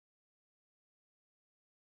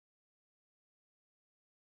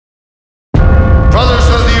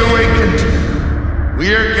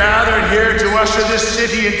usher this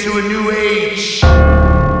city into a new age.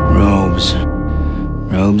 Robes.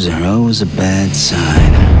 Robes are always a bad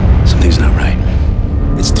sign. Something's not right.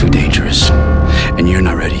 It's too dangerous. And you're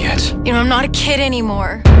not ready yet. You know, I'm not a kid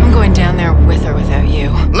anymore. I'm going down there with or without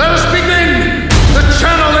you. Let us begin the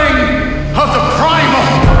channeling of the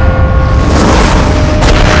primal.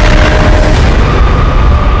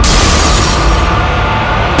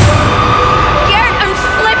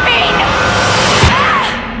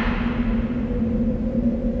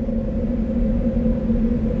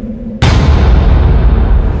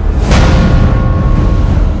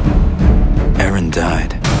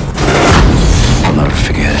 Died. I'll never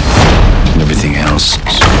forget it. Everything else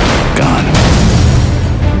is gone.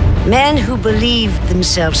 Men who believed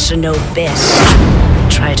themselves to know best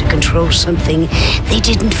try to control something they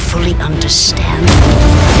didn't fully understand.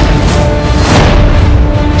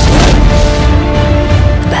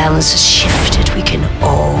 The balance has shifted. We can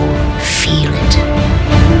all feel it.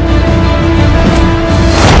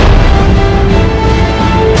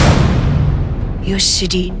 Your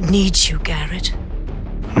city needs you, Garrett.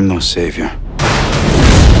 I'm no savior.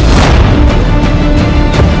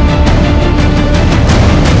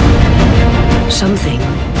 Something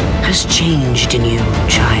has changed in you,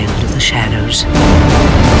 child of the shadows.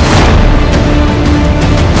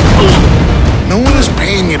 No one is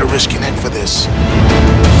paying you to risk your neck for this.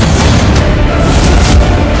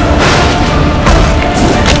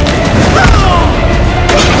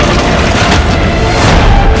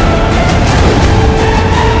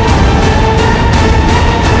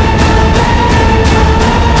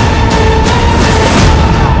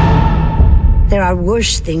 There are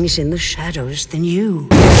worse things in the shadows than you.